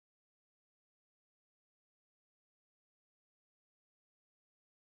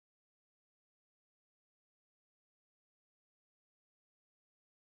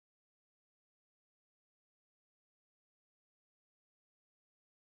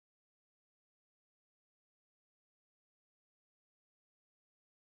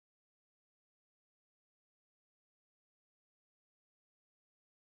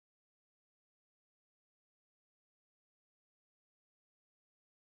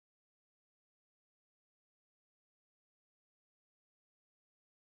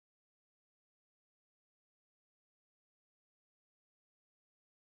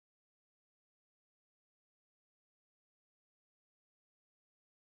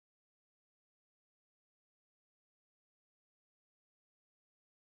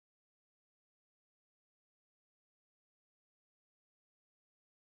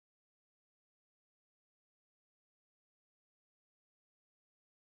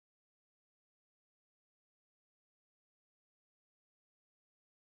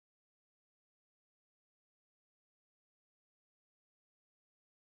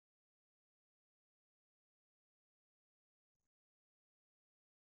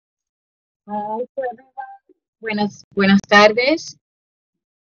Hi to everyone. Buenas tardes.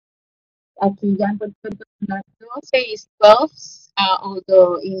 Aquí ya en Puerto Rico son las 12 is 12,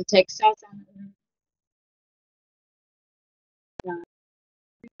 although in Texas and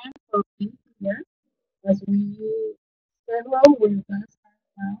for being here. As we said, well, we're going to start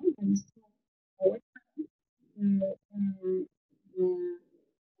now. And so our time, and we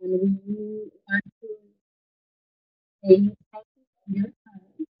want to thank you for your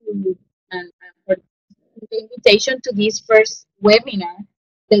time and for the invitation to this first webinar.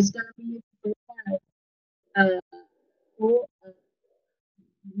 There's going to be a first one who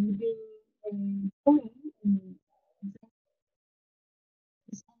maybe point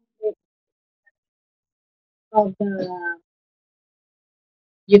of the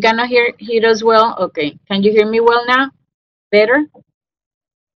you cannot hear us well. Okay, can you hear me well now? Better?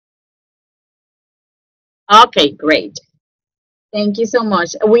 Okay, great. Thank you so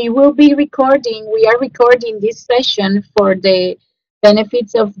much. We are recording this session for the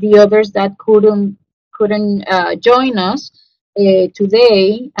benefits of the others that couldn't join us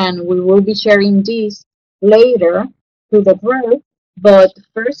today, and we will be sharing this later to the group. But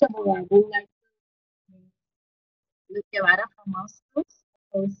first of all, I would like to llevar a famosos.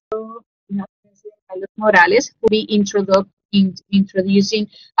 Also, we have President Carlos Morales, who will be introducing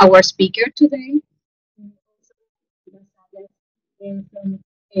our speaker today. From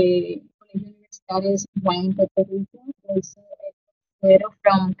Colegio Universidades en Puerto Rico, also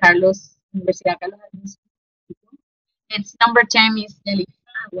from Carlos, Universidad Carlos Alfonso. Its number 10 is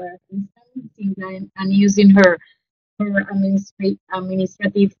Delifa, where I'm using her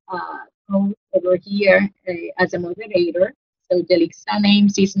administrative role over here as a moderator. So Delixa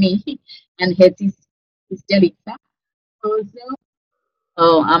names is me, and head is Delixa. Also,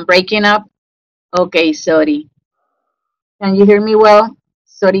 oh, I'm breaking up. Okay, sorry. Can you hear me well?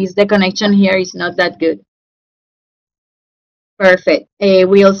 Sorry, the connection here is not that good. Perfect.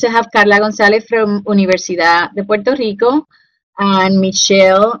 We also have Carla Gonzalez from Universidad de Puerto Rico and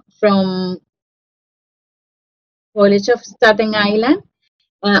Michelle from College of Staten Island.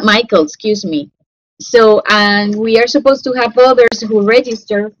 Michael, excuse me. So, and we are supposed to have others who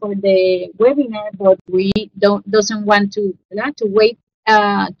register for the webinar, but we doesn't want to wait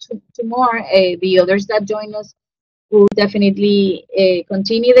to more. The others that join us will definitely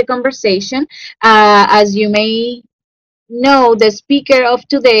continue the conversation. As you may know, the speaker of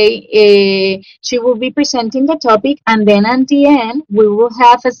today, she will be presenting the topic, and then at the end, we will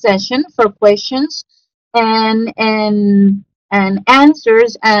have a session for questions and and and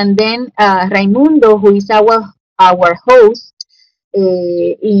answers, and then Raimundo, who is our host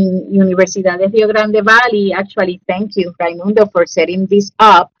in Universidad de Rio Grande Valley. Actually, thank you, Raimundo, for setting this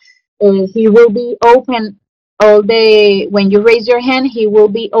up. He will be open all the when you raise your hand. He will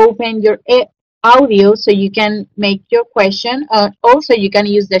be open your audio so you can make your question. Also, you can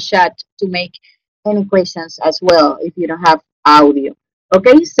use the chat to make any questions as well if you don't have audio.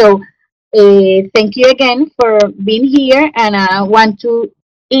 Okay, so thank you again for being here, and I want to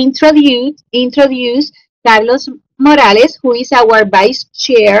introduce Carlos Morales, who is our vice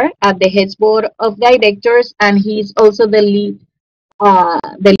chair at the Heads Board of Directors, and he's also the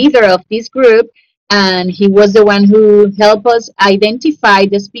leader of this group, and he was the one who helped us identify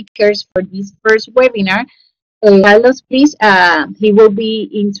the speakers for this first webinar. Carlos, please, he will be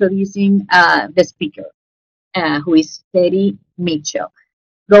introducing the speaker, who is Cherie Mitchell.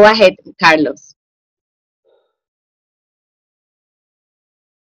 Go ahead, Carlos.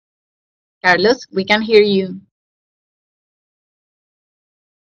 Carlos, we can hear you.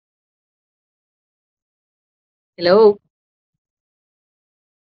 Hello.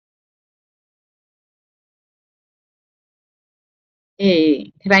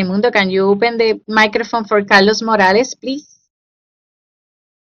 Raimundo, can you open the microphone for Carlos Morales, please?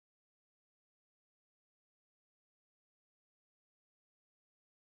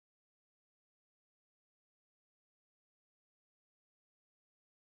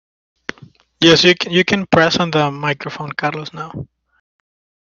 Yes, you can press on the microphone, Carlos, now.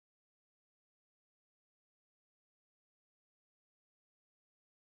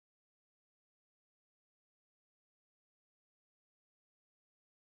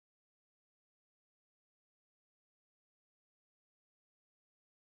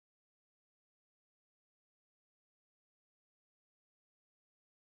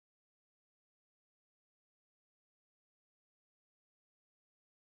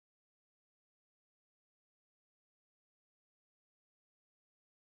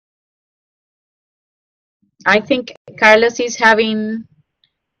 I think Carlos is having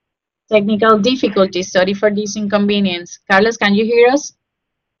technical difficulties. Sorry for this inconvenience. Carlos, can you hear us?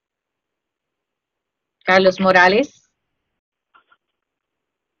 Carlos Morales.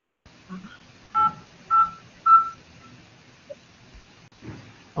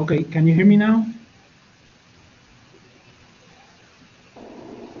 Okay, can you hear me now?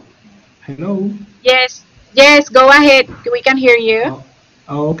 Hello? Yes, yes, go ahead. We can hear you.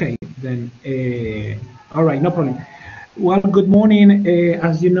 Okay, then, all right, no problem. Well, good morning.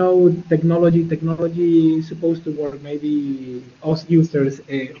 As you know, technology is supposed to work. Maybe us users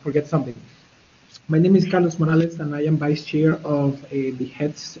forget something. My name is Carlos Morales, and I am vice chair of the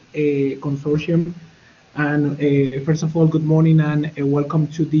HEADS consortium. And first of all, good morning and welcome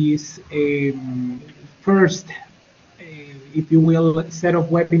to this first, if you will, set of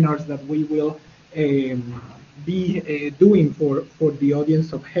webinars that we will be doing for the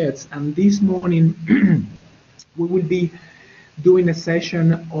audience of HEADS. And this morning, we will be doing a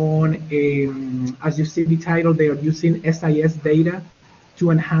session on, as you see the title, they are using SIS data to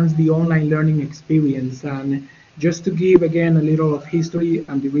enhance the online learning experience. And just to give again a little of history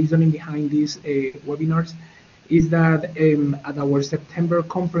and the reasoning behind these webinars is that at our September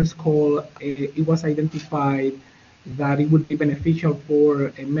conference call, it was identified that it would be beneficial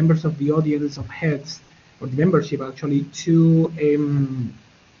for members of the audience of heads, or the membership actually, to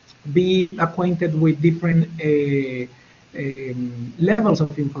be acquainted with different levels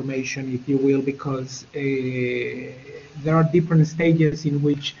of information, if you will, because there are different stages in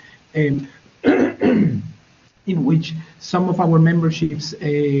which in which some of our membership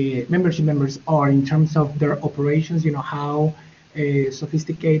members are in terms of their operations, you know, how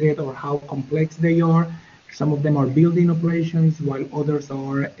sophisticated or how complex they are. Some of them are building operations, while others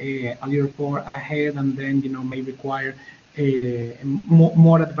are a little far ahead and then, you know, may require a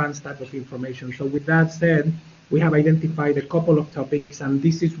more advanced type of information. So with that said, we have identified a couple of topics, and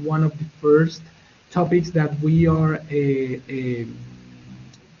this is one of the first topics that we are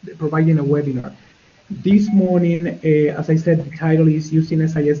providing a webinar. This morning, as I said, the title is Using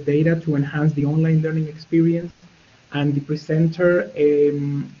SIS Data to Enhance the Online Learning Experience, and the presenter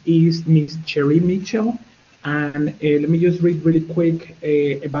is Ms. Cherie Mitchell. And let me just read really quick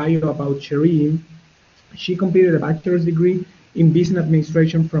a bio about Cherie. She completed a bachelor's degree in business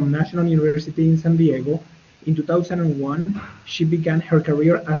administration from National University in San Diego. In 2001, she began her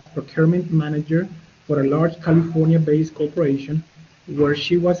career as procurement manager for a large California-based corporation, where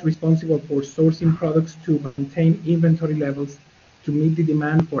she was responsible for sourcing products to maintain inventory levels to meet the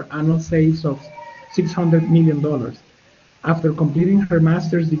demand for annual sales of $600 million. After completing her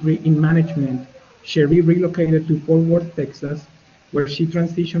master's degree in management, Cherie relocated to Fort Worth, Texas, where she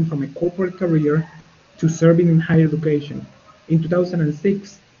transitioned from a corporate career to serving in higher education. In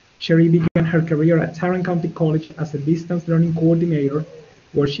 2006, Cherie began her career at Tarrant County College as a distance learning coordinator,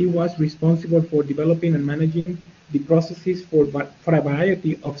 where she was responsible for developing and managing the processes for a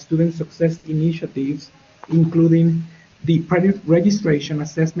variety of student success initiatives, including the pre-registration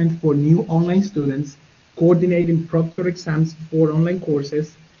assessment for new online students, coordinating proctored exams for online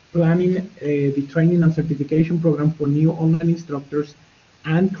courses, planning the training and certification program for new online instructors,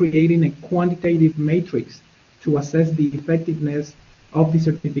 and creating a quantitative matrix to assess the effectiveness of the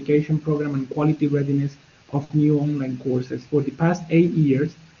certification program and quality readiness of new online courses. For the past 8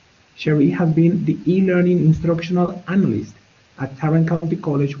 years, Cherie has been the eLearning Instructional Analyst at Tarrant County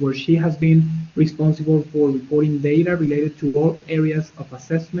College, where she has been responsible for reporting data related to all areas of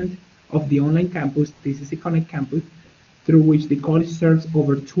assessment of the online campus, the CC Connect campus, through which the college serves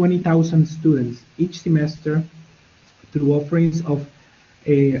over 20,000 students each semester through offerings of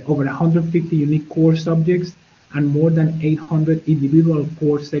over 150 unique course subjects and more than 800 individual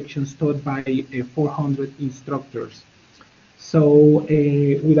course sections taught by 400 instructors. So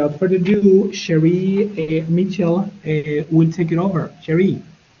without further ado, Cherie Mitchell will take it over. Cherie.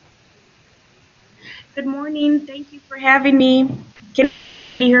 Good morning. Thank you for having me. Can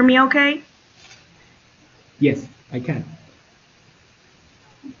you hear me okay? Yes, I can.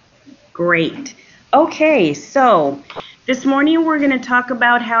 Great. Okay, so this morning we're going to talk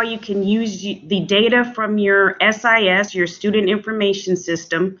about how you can use the data from your SIS, your Student Information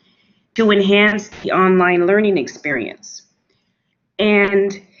System, to enhance the online learning experience.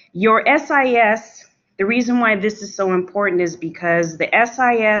 And your SIS, the reason why this is so important is because the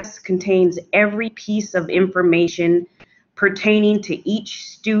SIS contains every piece of information pertaining to each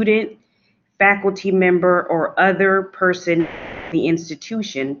student, faculty member, or other person in the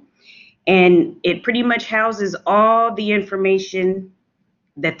institution. And it pretty much houses all the information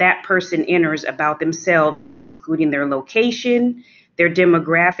that that person enters about themselves, including their location, their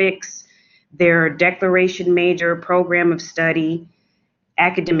demographics, their declaration major, program of study.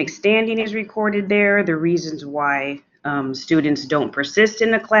 Academic standing is recorded there. The reasons why students don't persist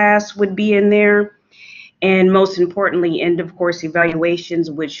in the class would be in there. and most importantly, end of course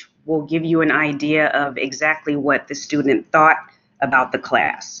evaluations, which will give you an idea of exactly what the student thought about the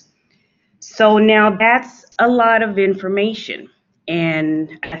class. So now that's a lot of information.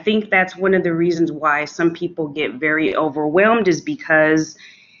 And I think that's one of the reasons why some people get very overwhelmed, is because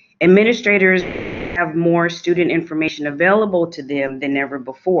administrators have more student information available to them than ever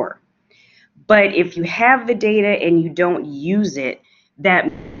before. But if you have the data and you don't use it,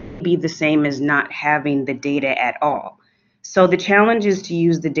 that may be the same as not having the data at all. So the challenge is to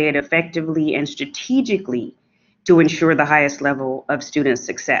use the data effectively and strategically to ensure the highest level of student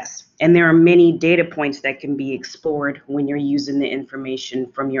success. And there are many data points that can be explored when you're using the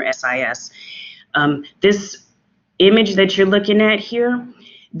information from your SIS. This image that you're looking at here,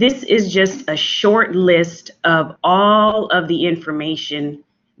 this is just a short list of all of the information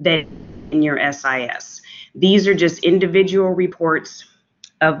that in your SIS. These are just individual reports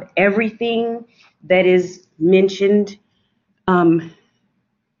of everything that is mentioned on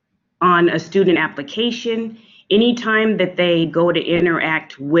a student application. Anytime that they go to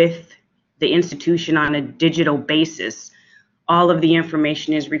interact with the institution on a digital basis, all of the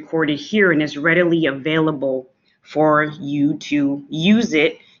information is recorded here and is readily available for you to use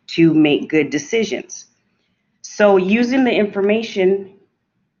it to make good decisions. So using the information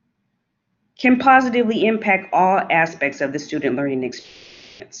can positively impact all aspects of the student learning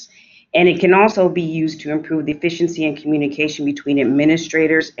experience. And it can also be used to improve the efficiency and communication between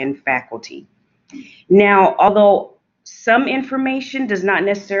administrators and faculty. Now, although some information does not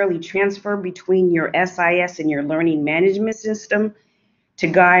necessarily transfer between your SIS and your learning management system to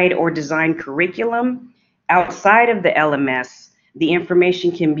guide or design curriculum, outside of the LMS, the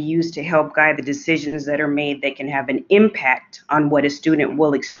information can be used to help guide the decisions that are made that can have an impact on what a student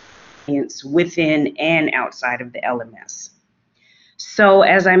will experience within and outside of the LMS. So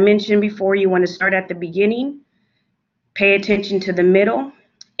as I mentioned before, you want to start at the beginning, pay attention to the middle,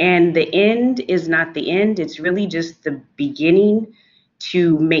 and the end is not the end. It's really just the beginning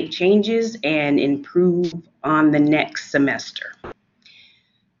to make changes and improve on the next semester.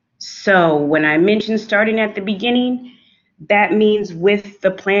 So when I mention starting at the beginning, that means with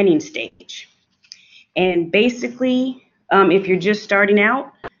the planning stage. And basically, if you're just starting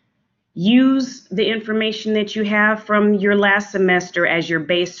out, use the information that you have from your last semester as your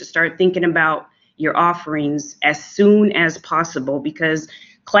base to start thinking about your offerings as soon as possible, because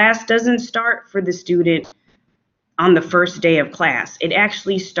class doesn't start for the student on the first day of class. It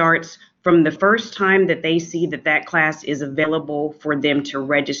actually starts from the first time that they see that that class is available for them to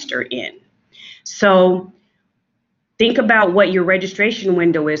register in. So think about what your registration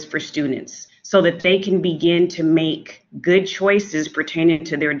window is for students so that they can begin to make good choices pertaining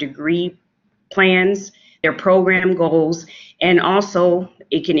to their degree plans, their program goals, and also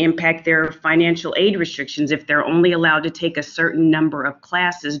it can impact their financial aid restrictions if they're only allowed to take a certain number of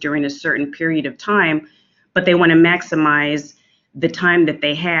classes during a certain period of time, but they want to maximize the time that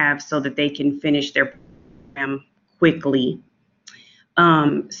they have so that they can finish their program quickly.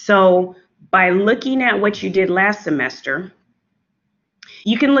 So by looking at what you did last semester,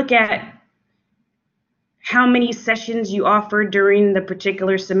 you can look at how many sessions you offered during the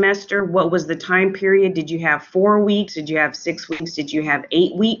particular semester. What was the time period? Did you have 4 weeks? Did you have 6 weeks? Did you have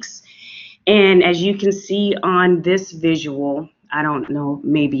 8 weeks? And as you can see on this visual, I don't know,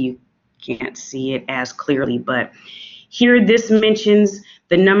 maybe you can't see it as clearly, but here this mentions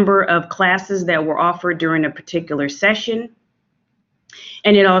the number of classes that were offered during a particular session.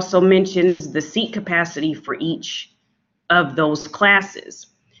 And it also mentions the seat capacity for each of those classes.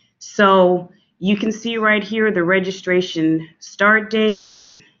 So you can see right here the registration start date,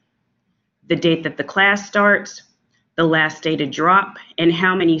 the date that the class starts, the last day to drop, and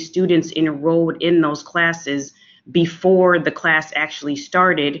how many students enrolled in those classes before the class actually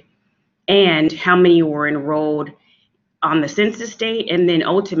started, and how many were enrolled on the census date, and then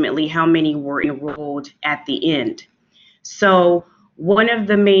ultimately how many were enrolled at the end. So one of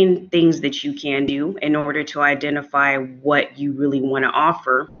the main things that you can do in order to identify what you really want to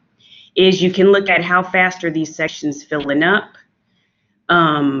offer is you can look at how fast are these sections filling up,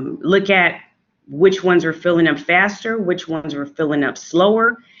 look at which ones are filling up faster, which ones are filling up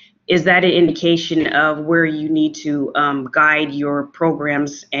slower. Is that an indication of where you need to guide your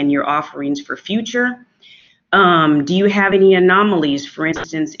programs and your offerings for future? Do you have any anomalies? For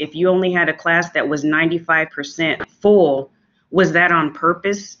instance, if you only had a class that was 95% full, was that on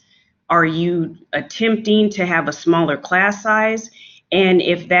purpose? Are you attempting to have a smaller class size? And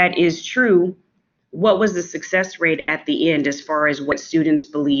if that is true, what was the success rate at the end as far as what students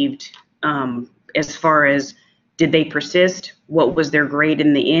believed, as far as Did they persist? What was their grade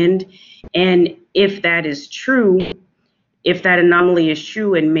in the end? And if that is true, if that anomaly is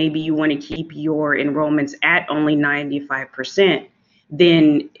true and maybe you want to keep your enrollments at only 95%,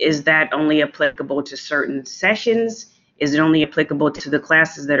 then is that only applicable to certain sessions? Is it only applicable to the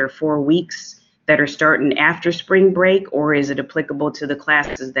classes that are 4 weeks that are starting after spring break, or is it applicable to the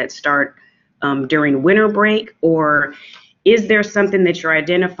classes that start during winter break? Or is there something that you're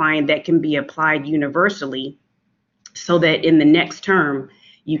identifying that can be applied universally so that in the next term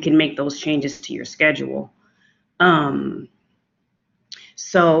you can make those changes to your schedule?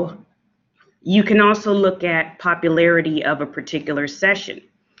 So you can also look at popularity of a particular session.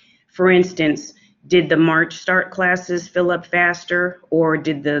 For instance, did the March start classes fill up faster, or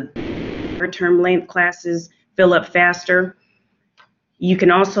did the term length classes fill up faster? You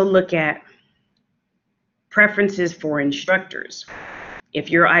can also look at preferences for instructors. If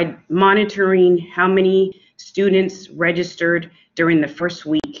you're monitoring how many students registered during the first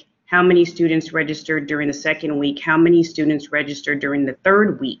week, how many students registered during the second week, how many students registered during the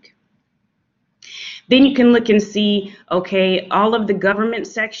third week, then you can look and see, okay, all of the government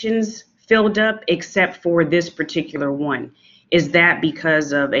sections filled up except for this particular one. Is that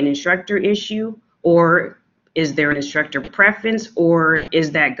because of an instructor issue, or is there an instructor preference, or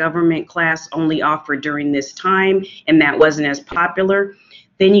is that government class only offered during this time and that wasn't as popular?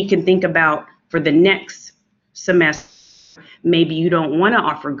 Then you can think about for the next semester, maybe you don't want to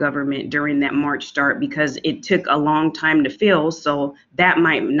offer government during that March start because it took a long time to fill, so that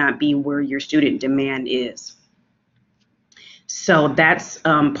might not be where your student demand is. So that's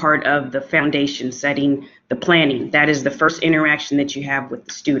part of the foundation, setting the planning. That is the first interaction that you have with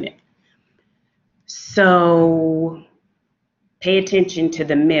the student. So pay attention to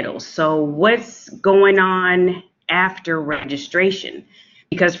the middle. So what's going on after registration?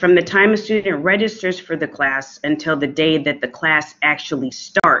 Because from the time a student registers for the class until the day that the class actually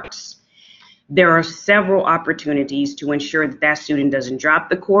starts, there are several opportunities to ensure that that student doesn't drop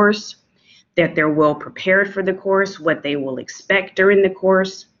the course, that they're well prepared for the course, what they will expect during the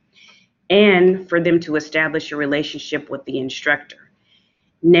course, and for them to establish a relationship with the instructor.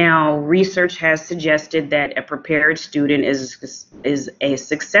 Now, research has suggested that a prepared student is a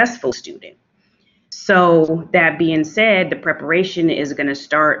successful student. So that being said, the preparation is going to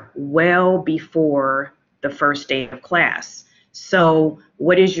start well before the first day of class. So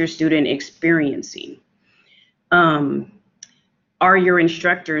what is your student experiencing? Are your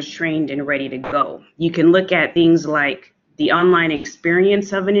instructors trained and ready to go? You can look at things like the online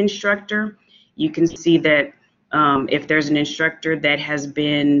experience of an instructor. You can see that if there's an instructor that has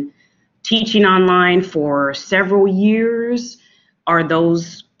been teaching online for several years, are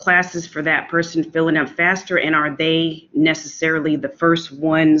those classes for that person filling up faster, and are they necessarily the first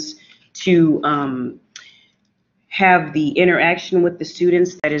ones to have the interaction with the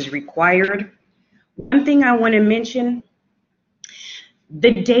students that is required? One thing I want to mention,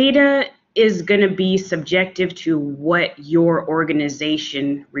 the data is going to be subjective to what your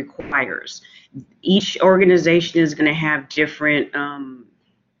organization requires. Each organization is going to have different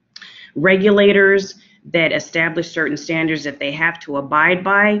regulators that establish certain standards that they have to abide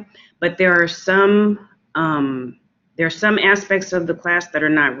by, but there are some aspects of the class that are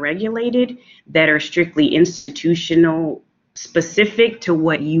not regulated, that are strictly institutional specific to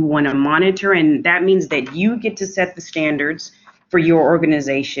what you want to monitor, and that means that you get to set the standards for your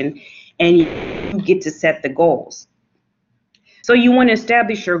organization and you get to set the goals. So you want to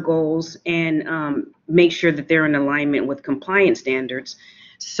establish your goals and make sure that they're in alignment with compliance standards.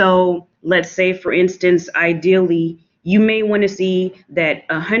 So let's say, for instance, ideally, you may want to see that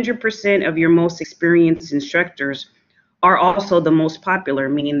 100% of your most experienced instructors are also the most popular,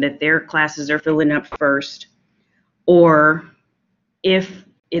 meaning that their classes are filling up first. Or if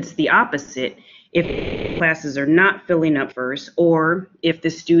it's the opposite, if classes are not filling up first, or if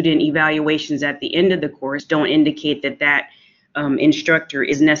the student evaluations at the end of the course don't indicate that that instructor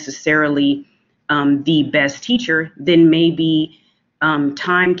is necessarily the best teacher, then maybe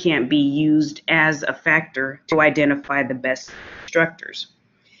time can't be used as a factor to identify the best instructors.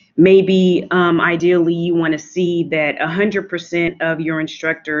 Maybe ideally you want to see that 100% of your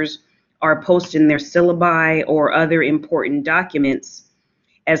instructors are posting their syllabi or other important documents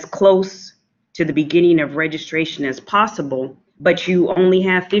as close to the beginning of registration as possible, but you only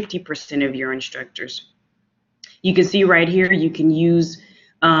have 50% of your instructors. You can see right here, you can use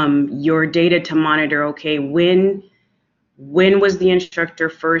your data to monitor, okay, when was the instructor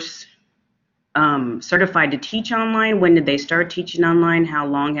first certified to teach online? When did they start teaching online? How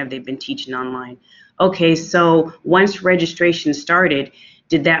long have they been teaching online? Okay, so once registration started,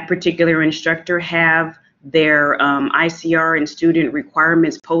 did that particular instructor have their ICR and student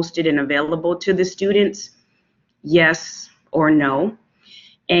requirements posted and available to the students? Yes or no?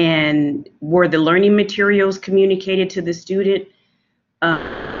 And were the learning materials communicated to the student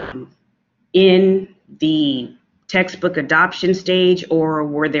in the textbook adoption stage, or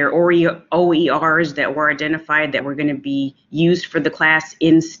were there OERs that were identified that were going to be used for the class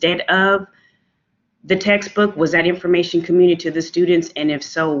instead of the textbook? Was that information communicated to the students, and if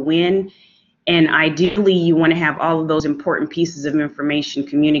so, when? And ideally, you want to have all of those important pieces of information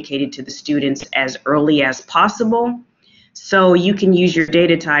communicated to the students as early as possible, so you can use your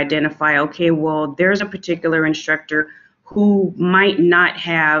data to identify, okay, well, there's a particular instructor who might not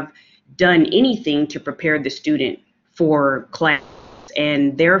have done anything to prepare the student for class,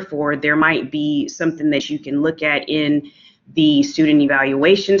 and therefore there might be something that you can look at in the student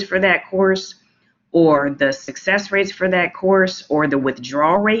evaluations for that course, or the success rates for that course, or the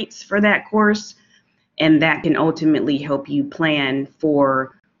withdrawal rates for that course, and that can ultimately help you plan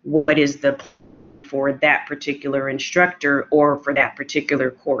for what is the for that particular instructor or for that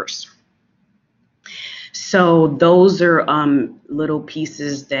particular course. So those are little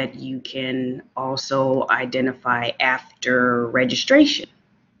pieces that you can also identify after registration.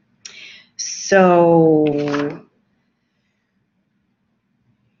 So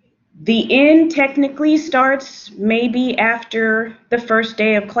the end technically starts maybe after the first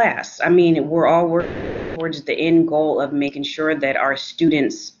day of class. I mean, we're all working towards the end goal of making sure that our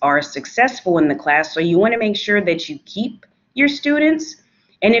students are successful in the class. So you want to make sure that you keep your students.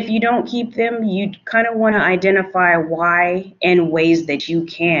 And if you don't keep them, you kind of want to identify why and ways that you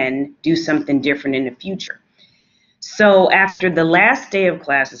can do something different in the future. So after the last day of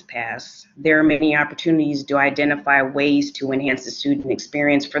classes pass, there are many opportunities to identify ways to enhance the student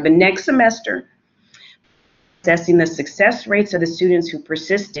experience for the next semester, assessing the success rates of the students who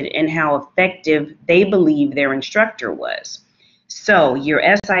persisted and how effective they believe their instructor was. So your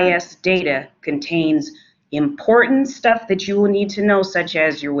SIS data contains important stuff that you will need to know, such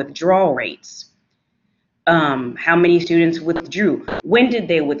as your withdrawal rates, how many students withdrew, when did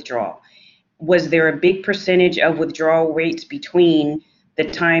they withdraw, was there a big percentage of withdrawal rates between the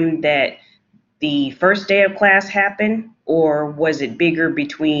time that the first day of class happened, or was it bigger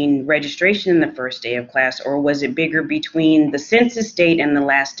between registration and the first day of class, or was it bigger between the census date and the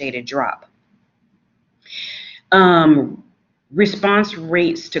last day to drop? Response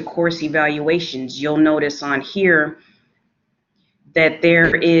rates to course evaluations. You'll notice on here that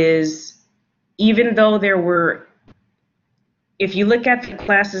there is, even though there were, if you look at the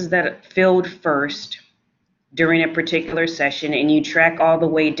classes that filled first during a particular session and you track all the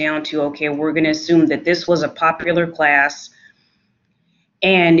way down to, okay, we're going to assume that this was a popular class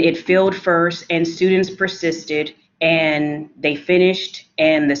and it filled first and students persisted and they finished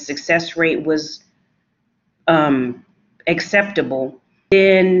and the success rate was acceptable,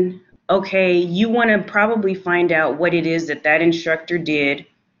 then okay, you want to probably find out what it is that that instructor did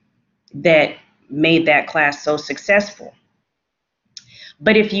that made that class so successful.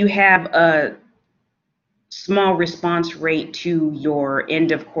 But if you have a small response rate to your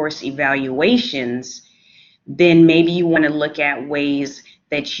end of course evaluations, then maybe you want to look at ways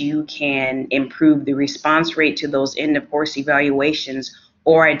that you can improve the response rate to those end of course evaluations,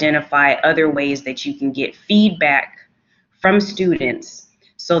 or identify other ways that you can get feedback from students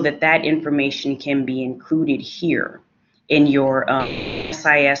so that that information can be included here in your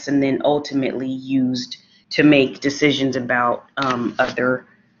SIS and then ultimately used to make decisions about other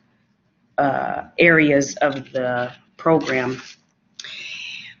areas of the program.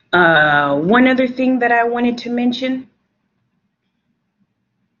 One other thing that I wanted to mention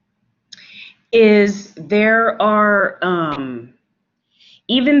is there are,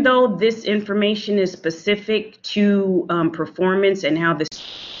 even though this information is specific to performance and how the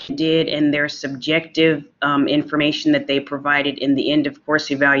student did and their subjective information that they provided in the end of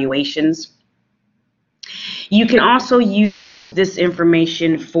course evaluations, you can also use this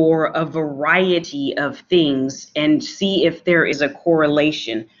information for a variety of things and see if there is a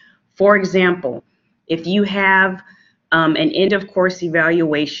correlation. For example, if you have an end of course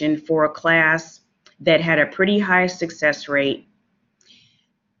evaluation for a class that had a pretty high success rate,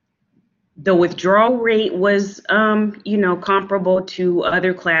 the withdrawal rate was comparable to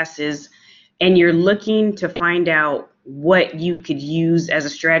other classes, and you're looking to find out what you could use as a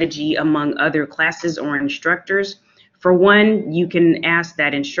strategy among other classes or instructors. For one, you can ask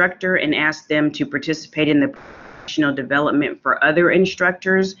that instructor and ask them to participate in the professional development for other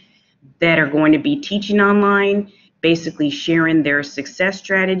instructors that are going to be teaching online, basically sharing their success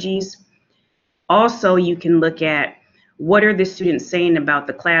strategies. Also, you can look at what are the students saying about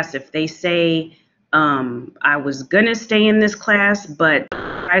the class. If they say I was gonna stay in this class, but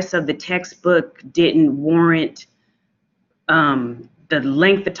the price of the textbook didn't warrant the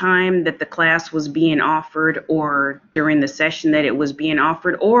length of time that the class was being offered, or during the session that it was being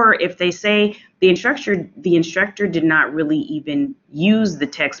offered, or if they say the instructor did not really even use the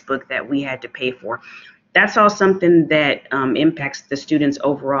textbook that we had to pay for. That's all something that impacts the student's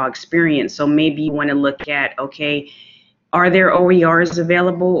overall experience. So maybe you want to look at, okay, are there OERs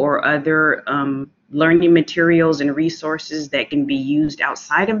available or other learning materials and resources that can be used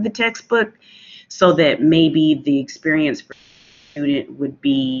outside of the textbook, so that maybe the experience for student would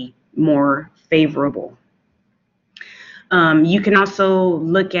be more favorable. You can also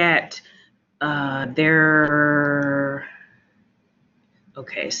look at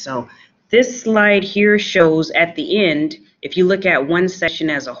okay, so this slide here shows at the end, if you look at one session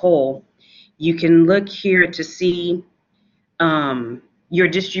as a whole, you can look here to see your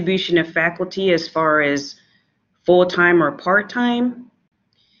distribution of faculty as far as full-time or part-time.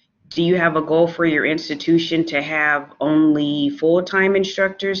 Do you have a goal for your institution to have only full-time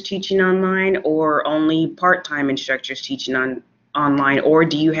instructors teaching online, or only part-time instructors teaching online, or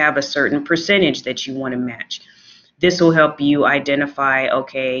do you have a certain percentage that you want to match? This will help you identify,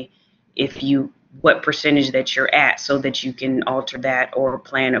 okay, what percentage that you're at, so that you can alter that or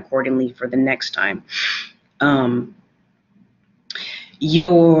plan accordingly for the next time.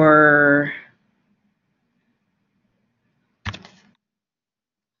 Your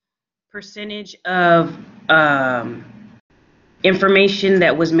percentage of information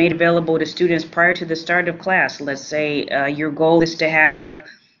that was made available to students prior to the start of class. Let's say your goal is to have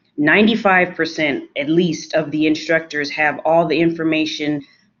 95% at least of the instructors have all the information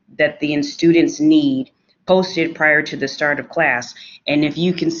that the students need posted prior to the start of class. And if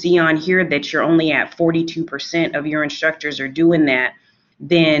you can see on here that you're only at 42% of your instructors are doing that,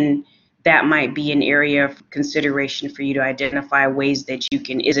 then that might be an area of consideration for you to identify ways that you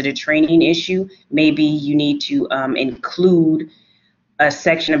can, is it a training issue? Maybe you need to include a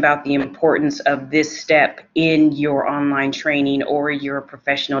section about the importance of this step in your online training or your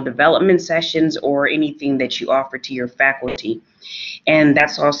professional development sessions or anything that you offer to your faculty. And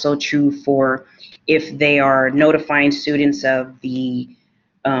that's also true for if they are notifying students of the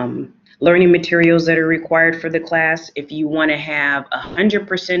learning materials that are required for the class. If you want to have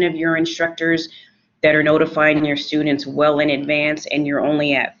 100% of your instructors that are notifying your students well in advance and you're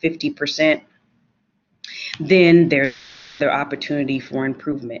only at 50%, then there's the opportunity for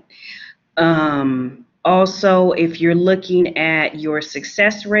improvement. Also, if you're looking at your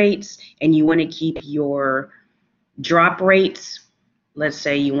success rates and you want to keep your drop rates, let's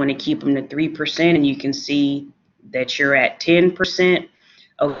say you want to keep them to 3% and you can see that you're at 10%.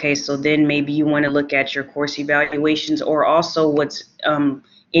 Okay, so then maybe you want to look at your course evaluations, or also what's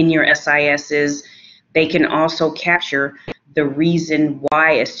in your SISs. They can also capture the reason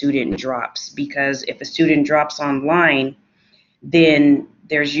why a student drops, because if a student drops online, then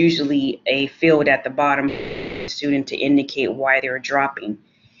there's usually a field at the bottom for the student to indicate why they're dropping.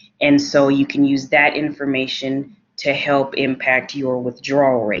 And so you can use that information to help impact your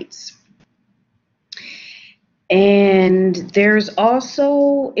withdrawal rates. And there's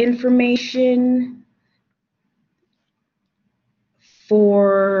also information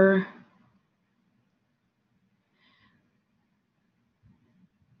for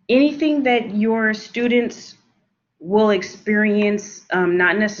anything that your students will experience,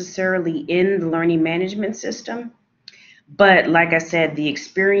 not necessarily in the learning management system, but like I said, the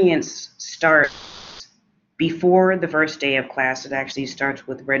experience starts before the first day of class. It actually starts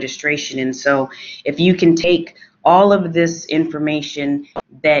with registration. And so if you can take all of this information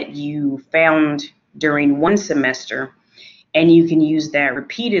that you found during one semester and you can use that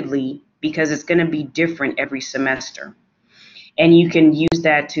repeatedly, because it's going to be different every semester, and you can use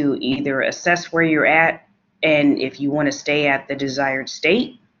that to either assess where you're at, and if you want to stay at the desired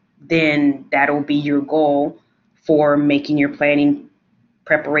state, then that'll be your goal for making your planning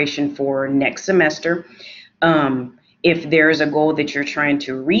preparation for next semester. If there's a goal that you're trying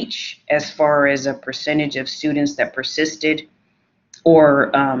to reach as far as a percentage of students that persisted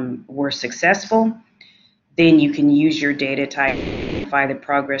or were successful, then you can use your data to identify the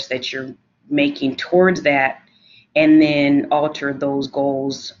progress that you're making towards that, and then alter those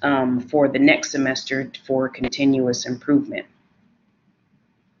goals for the next semester for continuous improvement.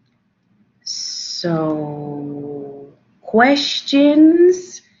 So,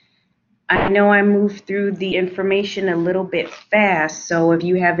 questions? I know I moved through the information a little bit fast, so if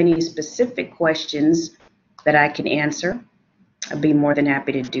you have any specific questions that I can answer, I'd be more than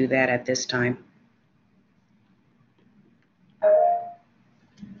happy to do that at this time.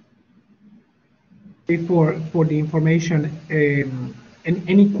 for the information. And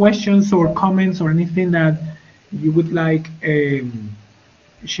any questions or comments or anything that you would like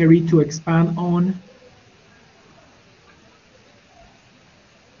Cherie to expand on?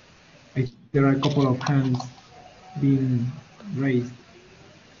 There are a couple of hands being raised.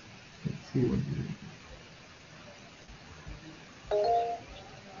 Let's see what.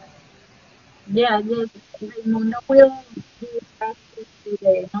 Yeah, yes, Raimundo will be access to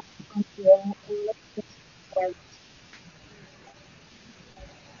the non-control electric.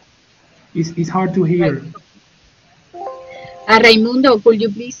 It's hard to Right. hear. Raimundo, could you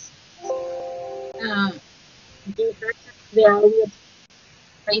please uh, give access to the audio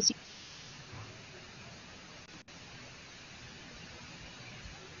tracing?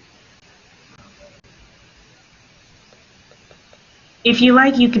 If you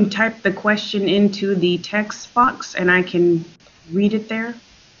like, you can type the question into the text box and I can read it there.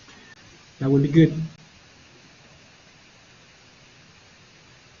 That would be good.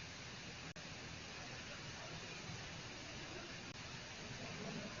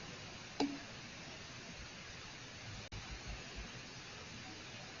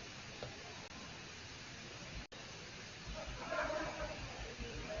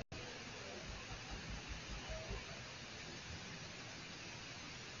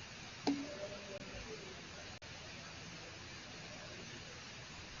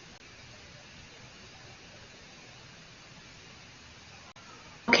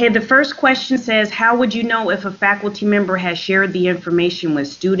 Okay, the first question says, how would you know if a faculty member has shared the information with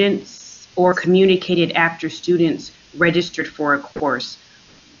students or communicated after students registered for a course?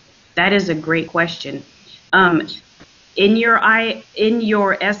 That is a great question. In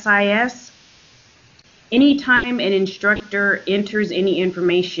your SIS, anytime an instructor enters any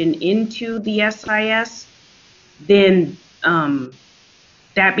information into the SIS, then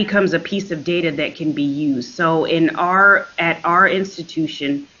that becomes a piece of data that can be used. So at our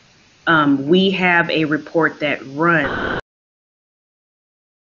institution, we have a report that runs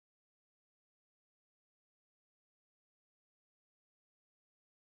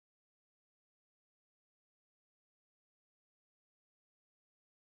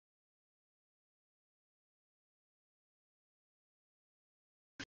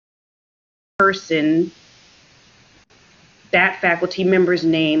person. That faculty member's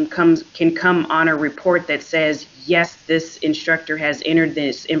name can come on a report that says, yes, this instructor has entered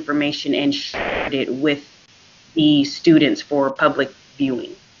this information and shared it with the students for public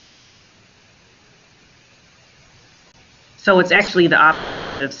viewing. So it's actually the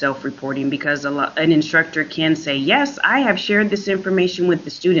opposite of self-reporting, because an instructor can say, yes, I have shared this information with the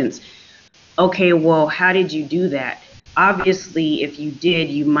students. Okay, well, how did you do that? Obviously, if you did,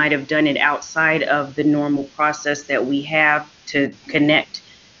 you might have done it outside of the normal process that we have to connect.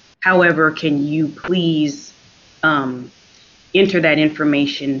 However, can you please enter that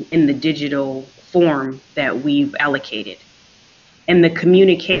information in the digital form that we've allocated? And the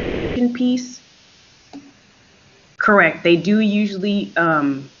communication piece, correct, they do usually,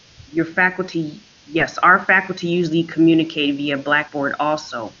 your faculty, yes, our faculty usually communicate via Blackboard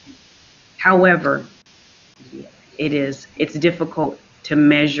also. However, it's difficult to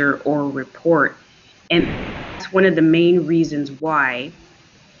measure or report. And that's one of the main reasons why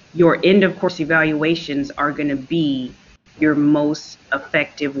your end of course evaluations are going to be your most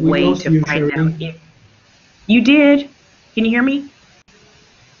effective way to find out if you did. Can you hear me?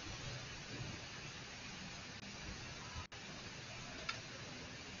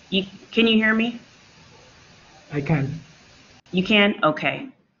 Can you hear me? I can. You can? Okay.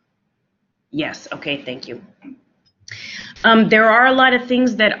 Yes. Okay. Thank you. There are a lot of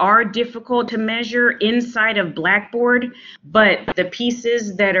things that are difficult to measure inside of Blackboard, but the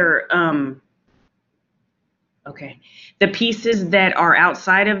pieces that are the pieces that are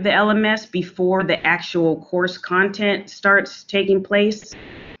outside of the LMS before the actual course content starts taking place,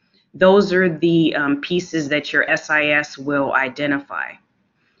 those are the pieces that your SIS will identify.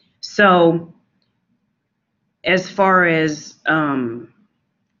 So as far as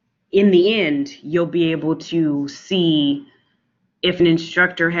in the end, you'll be able to see if an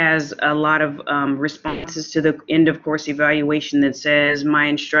instructor has a lot of responses to the end of course evaluation that says my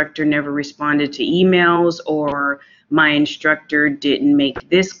instructor never responded to emails, or my instructor didn't make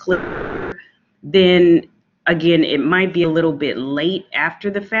this clear, then again, it might be a little bit late after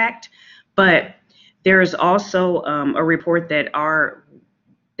the fact. But there's also a report that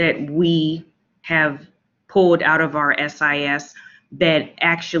we have pulled out of our SIS that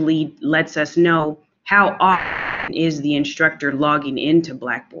actually lets us know how often is the instructor logging into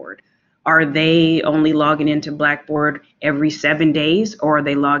Blackboard. Are they only logging into Blackboard every 7 days, or are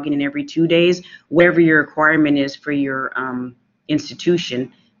they logging in every 2 days? Whatever your requirement is for your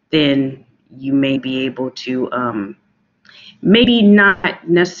institution, then you may be able to maybe not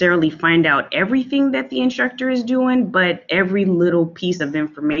necessarily find out everything that the instructor is doing, but every little piece of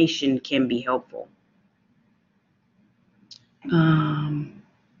information can be helpful.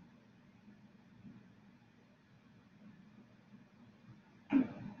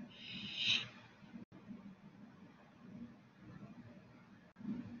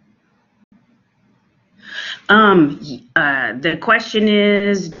 The question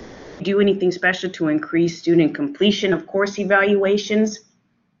is, do anything special to increase student completion of course evaluations?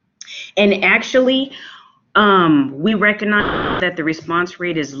 And actually, we recognize that the response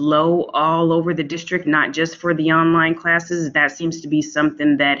rate is low all over the district, not just for the online classes. That seems to be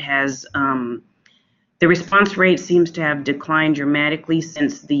something that has, the response rate seems to have declined dramatically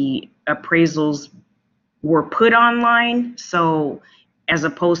since the appraisals were put online. So as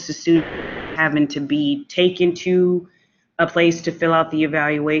opposed to students having to be taken to a place to fill out the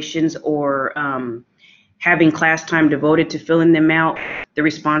evaluations or having class time devoted to filling them out, the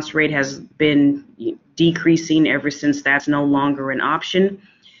response rate has been decreasing ever since that's no longer an option.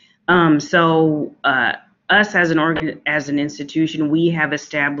 Us as an institution, we have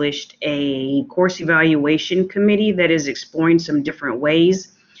established a course evaluation committee that is exploring some different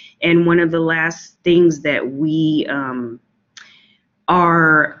ways. And one of the last things that we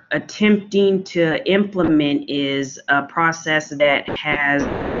are attempting to implement is a process that has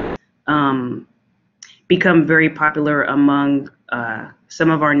become very popular among some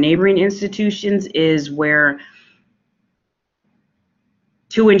of our neighboring institutions, is where,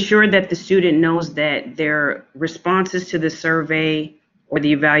 to ensure that the student knows that their responses to the survey or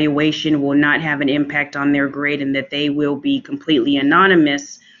the evaluation will not have an impact on their grade and that they will be completely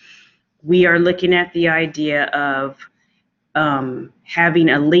anonymous, we are looking at the idea of having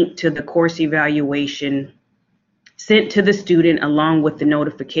a link to the course evaluation sent to the student along with the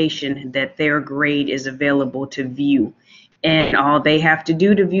notification that their grade is available to view. And all they have to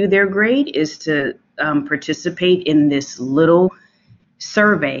do to view their grade is to participate in this little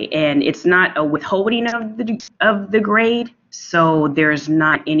survey. And it's not a withholding of the grade, so there's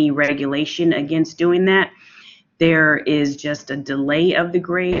not any regulation against doing that. There is just a delay of the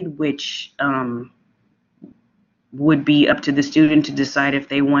grade, which would be up to the student to decide if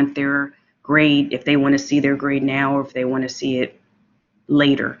they want their grade, if they want to see their grade now or if they want to see it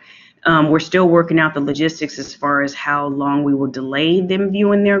later. We're still working out the logistics as far as how long we will delay them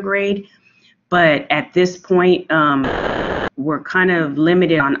viewing their grade. But at this point, we're kind of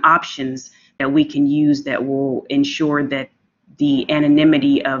limited on options that we can use that will ensure that the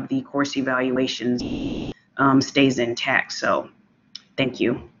anonymity of the course evaluations stays intact. So thank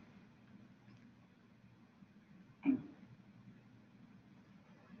you.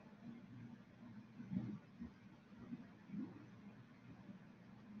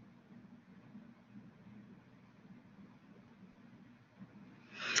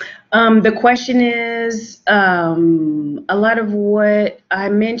 The question is, a lot of what I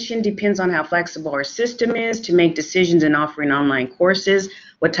mentioned depends on how flexible our system is to make decisions in offering online courses.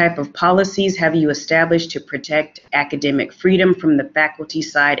 What type of policies have you established to protect academic freedom from the faculty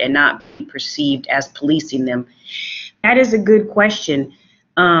side and not be perceived as policing them? That is a good question.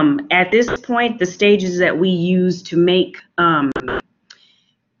 At this point, the stages that we use to make, our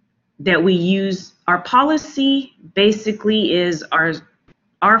policy basically is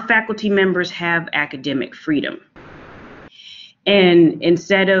our faculty members have academic freedom. And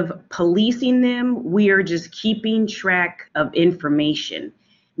instead of policing them, we are just keeping track of information.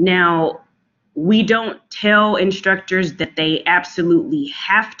 Now, we don't tell instructors that they absolutely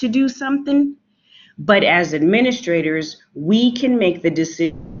have to do something, but as administrators, we can make the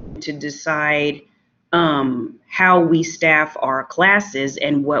decision to decide how we staff our classes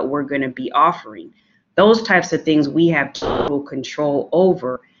and what we're going to be offering. Those types of things we have total control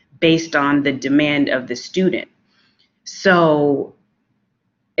over based on the demand of the student. So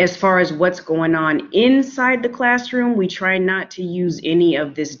as far as what's going on inside the classroom, we try not to use any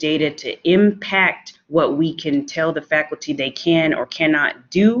of this data to impact what we can tell the faculty they can or cannot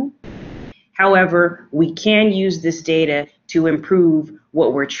do. However, we can use this data to improve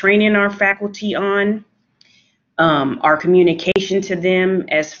what we're training our faculty on, our communication to them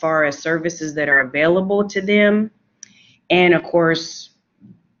as far as services that are available to them. And of course,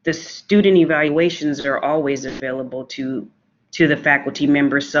 the student evaluations are always available to the faculty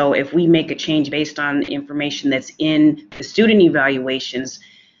members. So if we make a change based on information that's in the student evaluations,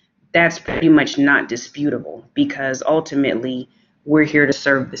 that's pretty much not disputable, because ultimately we're here to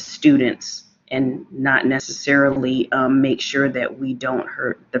serve the students and not necessarily make sure that we don't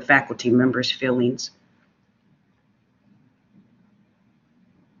hurt the faculty members' feelings.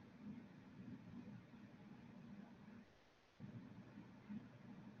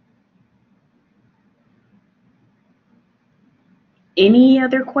 Any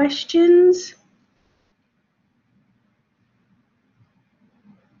other questions?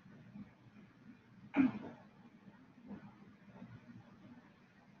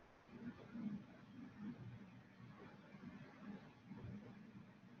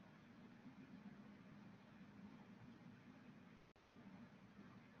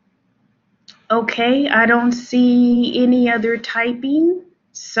 Okay, I don't see any other typing.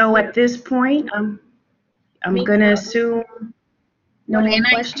 So at this point, I'm going to assume no more Lorena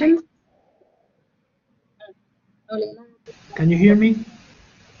is questions. Lorena. Can you hear me?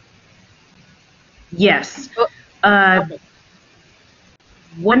 Yes. Oh, okay.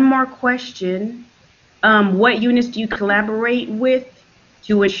 One more question. What units do you collaborate with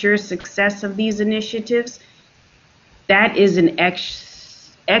to ensure success of these initiatives? That is an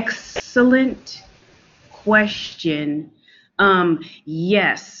excellent question.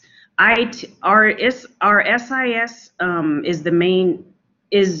 Yes, our SIS is the main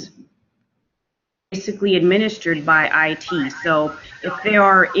is basically administered by IT. So if there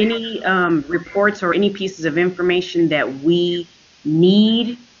are any reports or any pieces of information that we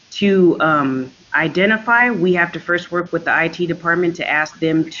need to identify, we have to first work with the IT department to ask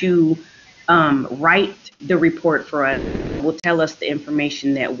them to write the report for us. It will tell us the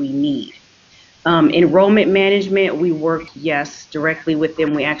information that we need. Enrollment management, we work, yes, directly with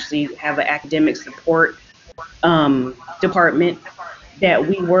them. We actually have an academic support department that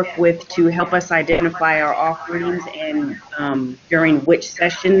we work with to help us identify our offerings and during which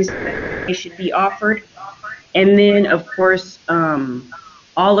sessions they should be offered. And then, of course,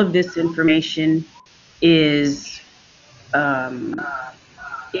 all of this information is um,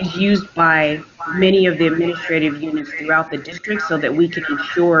 is used by many of the administrative units throughout the district so that we can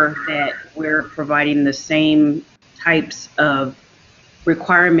ensure that we're providing the same types of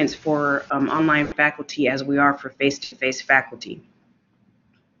requirements for online faculty as we are for face-to-face faculty.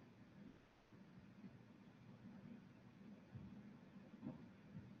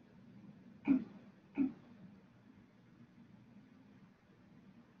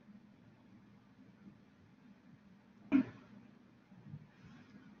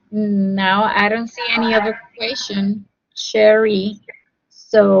 Now I don't see any other question, Cherie.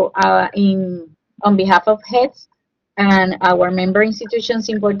 So on behalf of heads and our member institutions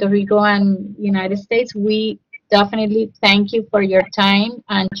in Puerto Rico and United States, we definitely thank you for your time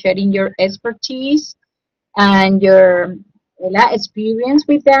and sharing your expertise and your experience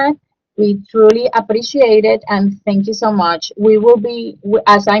with that. We truly appreciate it and thank you so much. We will be,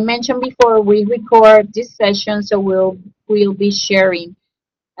 as I mentioned before, we record this session, so we'll be sharing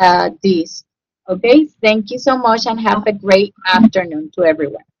this. Okay, thank you so much and have a great afternoon to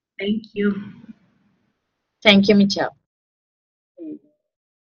everyone. Thank you. Thank you, Michelle.